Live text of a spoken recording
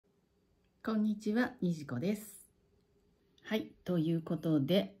こんにちは、にじこです。はい、ということ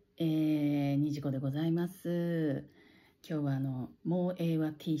で、にじこでございます。今日はもうええ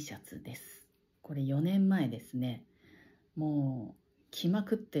わ T シャツです。これ4年前ですね。もう着ま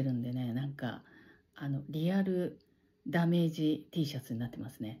くってるんでね、なんかリアルダメージ T シャツになってま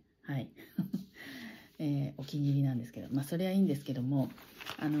すね。はい。お気に入りなんですけど、それはいいんですけども、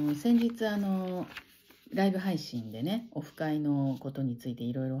先日ライブ配信でね、オフ会のことについて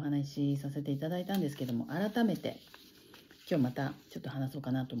いろいろお話しさせていただいたんですけども、改めて今日またちょっと話そう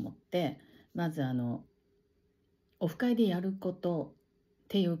かなと思って、まずオフ会でやることっ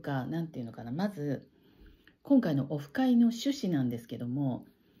ていうか、なんていうのかな、まず今回のオフ会の趣旨なんですけども、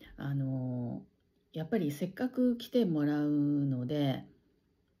やっぱりせっかく来てもらうので、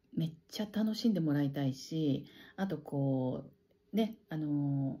めっちゃ楽しんでもらいたいし、あとこうね、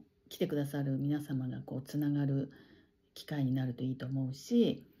来てくださる皆様がこうつながる機会になるといいと思う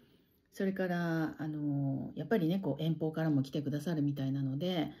し、それからやっぱりね、こう遠方からも来てくださるみたいなの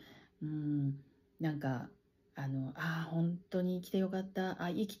で、なんか本当に来てよかった、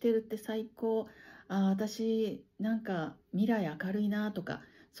生きてるって最高、私なんか未来明るいなとか、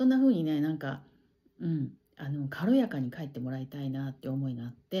そんな風にね、なんか軽やかに帰ってもらいたいなって思いがあ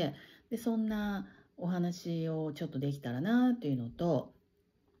って、でそんなお話をちょっとできたらなっていうのと、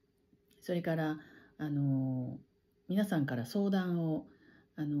それから皆さんから相談を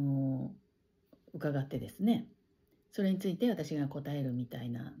伺ってですね、それについて私が答えるみた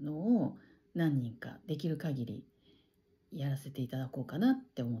いなのを何人かできる限りやらせていただこうかなっ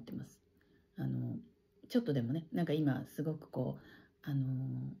て思ってます。ちょっとでもね、なんか今すごくこう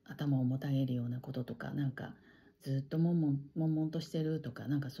頭をもたげるようなこととか、なんかずっと悶々としてるとか、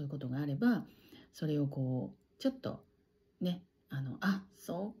なんかそういうことがあれば、それをこうちょっとね、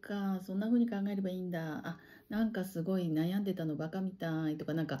そうか、そんな風に考えればいいんだ、なんかすごい悩んでたのバカみたいと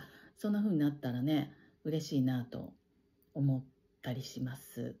か、なんかそんな風になったらね、嬉しいなと思ったりしま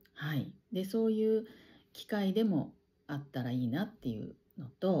す。はい。で、そういう機会でもあったらいいなっていうの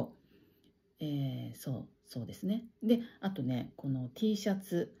と、そうですね。で、あとね、この T シャ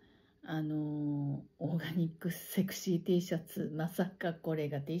ツ、オーガニックセクシー T シャツ、まさかこれ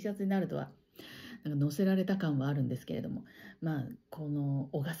が T シャツになるとは、なんか載せられた感はあるんですけれども、この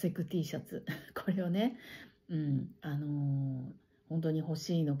オガセク T シャツ、これをね、本当に欲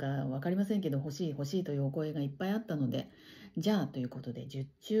しいのか分かりませんけど、欲しいというお声がいっぱいあったので、じゃあということで受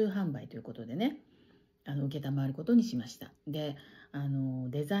注販売ということでね、承ることにしました。で、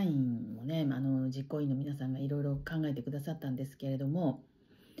デザインもね、実行委員の皆さんがいろいろ考えてくださったんですけれども、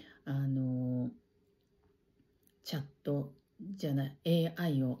チャットじゃない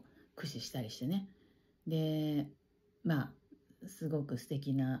AI を駆使したりしてね、ですごく素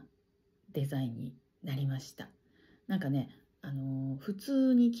敵なデザインになりました。なんかね、普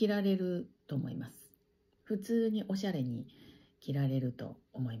通に着られると思います。普通におしゃれに着られると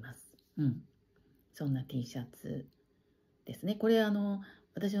思います。そんな T シャツですね。これ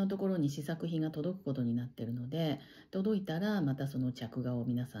私のところに試作品が届くことになっているので、届いたらまたその着画を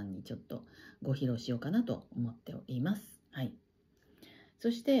皆さんにちょっとご披露しようかなと思っております。はい。そ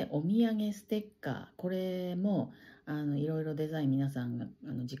してお土産ステッカー、これもいろいろデザイン皆さんが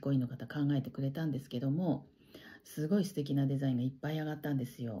実行委員の方考えてくれたんですけども、すごい素敵なデザインがいっぱい上がったんで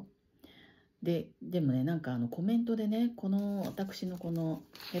すよ。でもね、なんかコメントでね、私のこの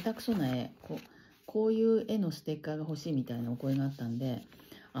下手くそな絵、こういう絵のステッカーが欲しいみたいなお声があったんで、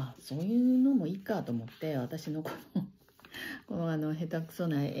そういうのもいいかと思って、私のこの下手くそ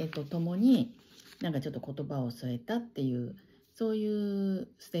な絵とともになんかちょっと言葉を添えたっていう、そういう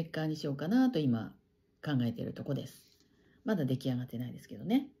ステッカーにしようかなと今考えているとこです。まだ出来上がってないですけど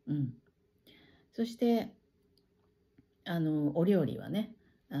ね。そしてお料理はね、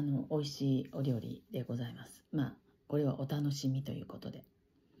美味しいお料理でございます。これはお楽しみということで、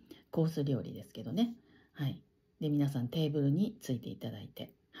コース料理ですけどね。はい。で、皆さんテーブルについていただいて、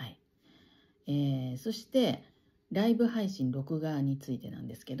はい。そしてライブ配信録画についてなん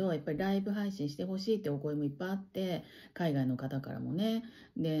ですけど、やっぱりライブ配信してほしいってお声もいっぱいあって、海外の方からもね。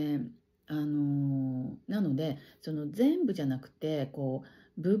で、なのでその全部じゃなくて、こ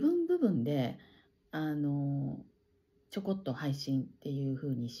う部分でちょこっと配信っていう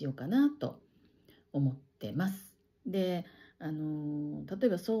風にしようかなと思ってます。で、例え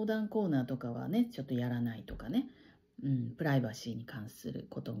ば相談コーナーとかはね、ちょっとやらないとかね、プライバシーに関する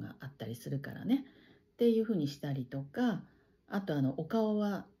ことがあったりするからね、っていう風にしたりとか、あとお顔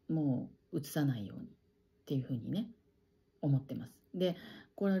はもう映さないようにっていう風にね、思ってます。で、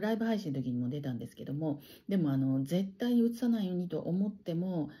これライブ配信の時にも出たんですけども、でも絶対に映さないようにと思って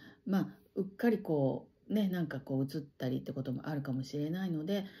も、うっかりこうね、なんかこう映ったりってこともあるかもしれないの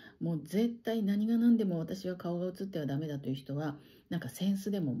で、もう絶対何が何でも私は顔が映ってはダメだという人は、なんかセン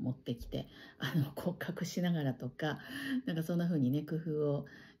スでも持ってきて、こう隠しながらとか、なんかそんな風にね、工夫を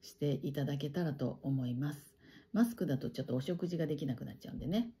していただけたらと思います。マスクだとちょっとお食事ができなくなっちゃうんで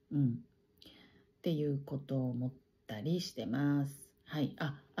ね。っていうことを思ったりしてます。はい。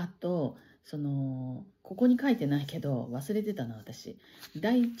あと、ここに書いてないけど、忘れてたな、私。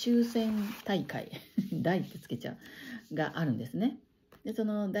大抽選大会、大ってつけちゃう、があるんですね。で、そ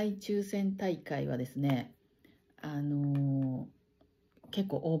の大抽選大会はですね、結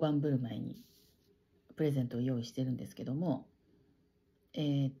構大盤振る舞いにプレゼントを用意してるんですけども、な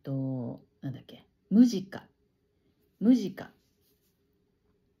んだっけ、無地化で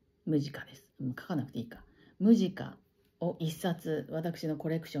す。もう書かなくていいか。無地化を一冊、私のコ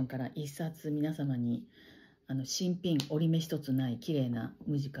レクションから一冊皆様に新品折り目一つない綺麗な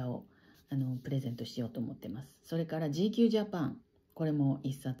無地化をプレゼントしようと思ってます。それから GQJAPAN、これも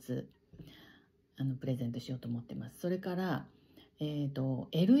一冊プレゼントしようと思ってます。それから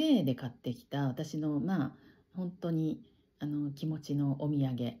LA で買ってきた私の本当に気持ちのお土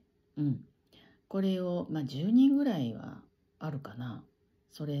産、これを10人ぐらいはあるかな。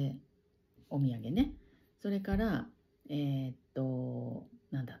それお土産ね。それからな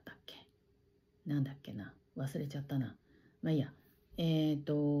んだっけな、忘れちゃったな。いいや。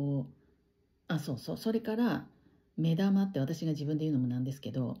それから目玉って私が自分で言うのもなんです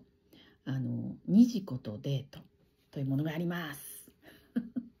けど、虹子とデートというものがあります。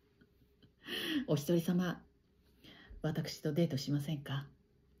お一人様、私とデートしませんか？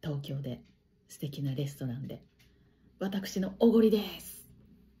東京で素敵なレストランで。私のおごりです。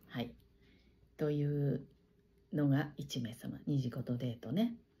はい。というのが1名様、虹子とデート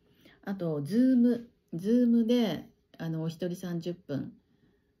ね。あと、ズームでお一人30分、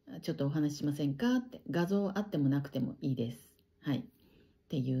ちょっとお話ししませんかって、画像あってもなくてもいいです。はい。っ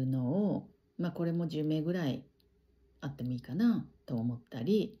ていうのを、これも10名ぐらいあってもいいかなと思った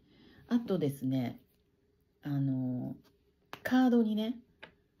り、あとですね、カードにね、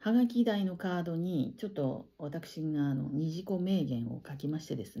はがき台のカードにちょっと私が虹子名言を書きまし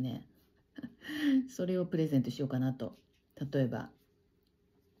てですね、それをプレゼントしようかなと。例えば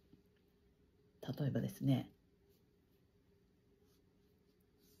ですね、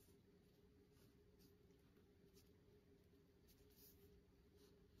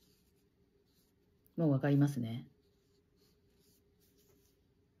もうわかりますね。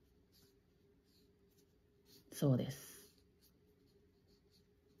そうです。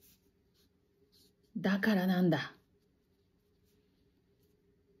だからなんだ。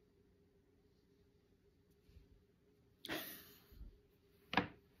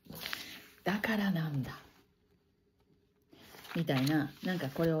だからなんだ。みたいな、なんか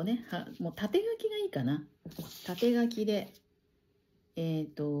これをね、もう縦書きがいいかな。縦書きで、例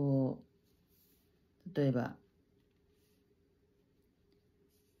えば、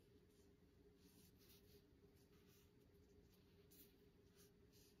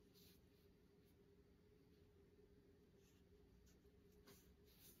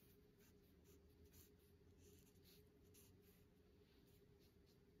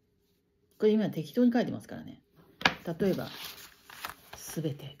これ今適当に書いてますからね。例えば、す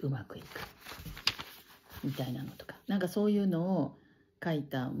べてうまくいく。みたいなのとか。なんかそういうのを書い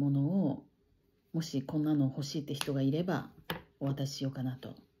たものを、もしこんなの欲しいって人がいれば、お渡ししようかな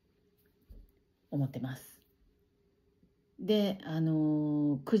と思ってます。で、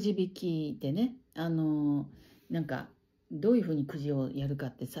くじ引きでね、なんか、どういうふうにくじをやるか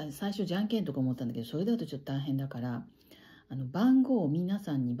って最初じゃんけんとか思ったんだけど、それだとちょっと大変だから、皆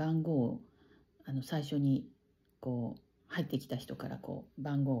さんに番号を最初にこう入ってきた人からこう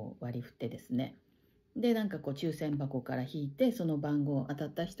番号を割り振ってですね、でなんかこう抽選箱から引いて、その番号当たっ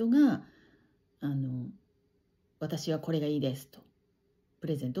た人が私はこれがいいですとプ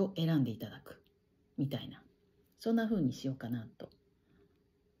レゼントを選んでいただくみたいな、そんな風にしようかなと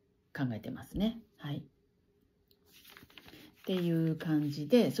考えてますね。はい。っていう感じ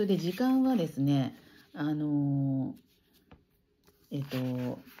で、それで時間はですね、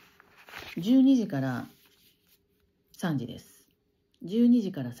12時から3時です。12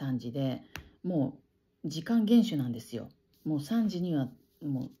時から3時で、もう時間厳守なんですよ。もう3時には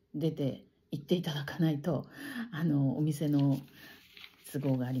もう出て行っていただかないと、お店の都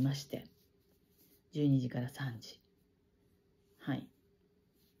合がありまして、12時から3時。はい。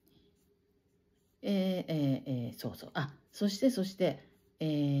そうそう。そして、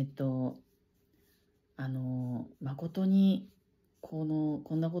誠に、こん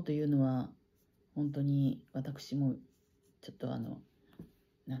なこと言うのは、本当に私も、ちょっとなん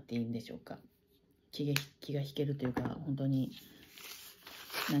て言うんでしょうか。気が引けるというか、本当に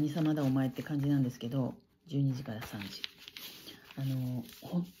何様だお前って感じなんですけど、12時から3時。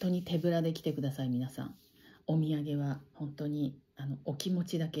本当に手ぶらで来てください、皆さん。お土産は本当にお気持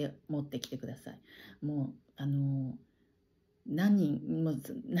ちだけ持ってきてください。もう何人も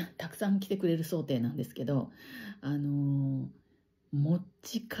たくさん来てくれる想定なんですけど、持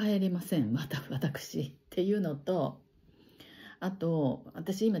ち帰れません、私っていうのと、あと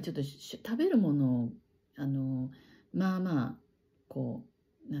私今ちょっと食べるものをまあまあこ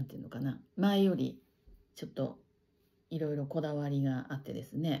うなんていうのかな、前よりちょっといろいろこだわりがあってで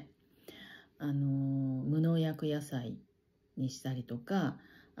すね、無農薬野菜にしたりとか、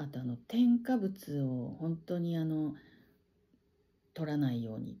あと添加物を本当に取らない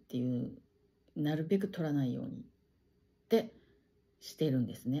ようにっていう、なるべく取らないようにってしてるん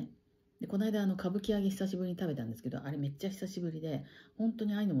ですね。でこの間歌舞伎揚げ久しぶりに食べたんですけど、あれめっちゃ久しぶりで、本当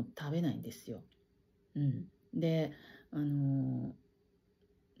にああいうのも食べないんですよ。で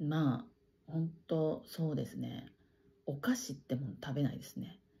まあ本当そうですね、お菓子ってもの食べないです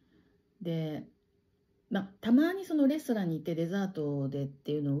ね。でたまにそのレストランに行ってデザートでっ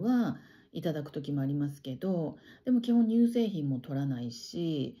ていうのはいただく時もありますけど、でも基本乳製品も取らない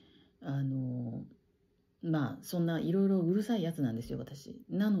し、そんないろいろうるさいやつなんですよ、私。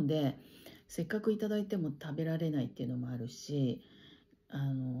なのでせっかくいただいても食べられないっていうのもあるし、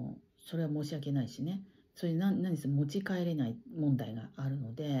それは申し訳ないしね、それ何せ持ち帰れない問題がある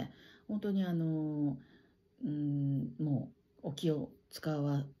ので、本当にもうお気を使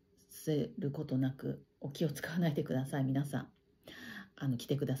わせることなく、お気を使わないでください、皆さん。来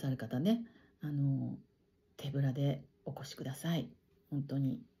てくださる方ね、手ぶらでお越しください。本当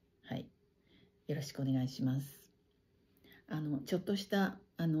に、はい、よろしくお願いします。ちょっとした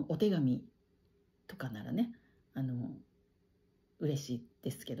お手紙とかならね、嬉しいで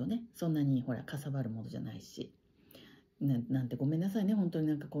すけどね、そんなにほらかさばるものじゃないし、なんてごめんなさいね、本当に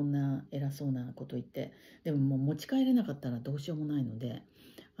なんかこんな偉そうなこと言って。でももう持ち帰れなかったらどうしようもないので、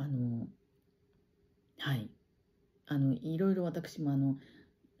はいいろいろ私もあ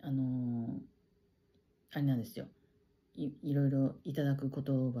れなんですよ、いろいろいただくこ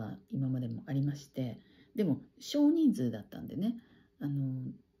とは今までもありまして、でも少人数だったんでね、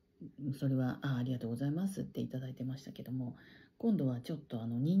それはありがとうございますっていただいてましたけども、今度はちょっと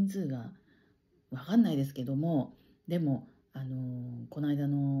人数が分かんないですけども、でもこの間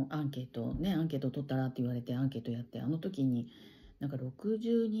のアンケート取ったらって言われてアンケートやって、時になんか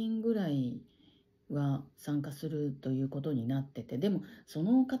60人ぐらいは参加するということになってて、でもそ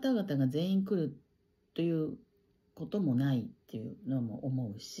の方々が全員来るということもないっていうのも思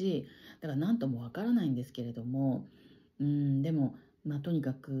うし、だから何ともわからないんですけれども、でもとに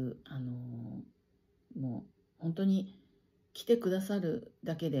かくもう本当に来てくださる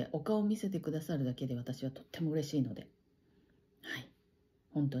だけで、お顔を見せてくださるだけで私はとっても嬉しいので、はい、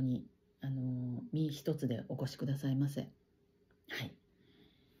本当に身一つでお越しくださいませ。はい、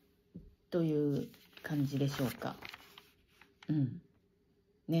という感じでしょうか。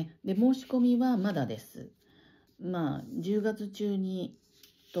ね、で申し込みはまだです。10月中に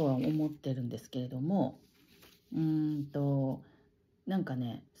とは思ってるんですけれども、なんか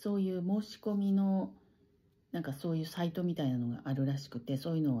ね、そういう申し込みのなんかそういうサイトみたいなのがあるらしくて、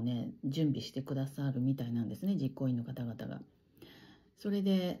そういうのをね準備してくださるみたいなんですね、実行委員の方々が。それ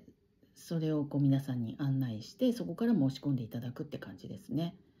でそれを皆さんに案内して、そこから申し込んでいただくって感じです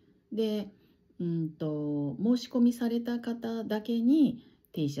ね。で申し込みされた方だけに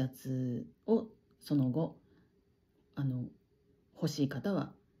T シャツをその後欲しい方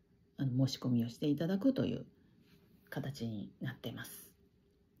は申し込みをしていただくという形になってます。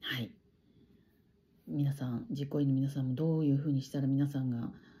はい、皆さん、実行委員の皆さんもどういうふうにしたら皆さん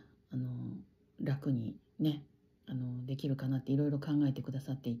が楽にねできるかなっていろいろ考えてくだ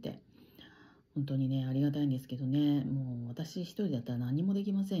さっていて、本当にねありがたいんですけどね、もう私一人だったら何もで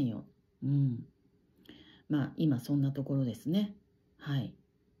きませんよ。今そんなところですね。はい、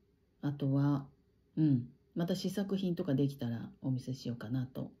あとはまた試作品とかできたらお見せしようかな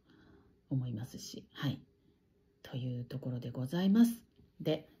と思いますし、はい、というところでございます。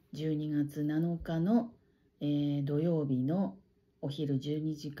で12月7日の、土曜日のお昼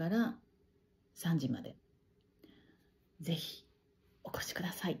12時から3時までぜひお越しく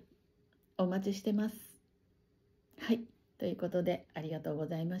ださい。お待ちしてます。はい、ということでありがとうご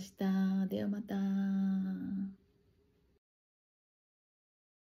ざいました。ではまた。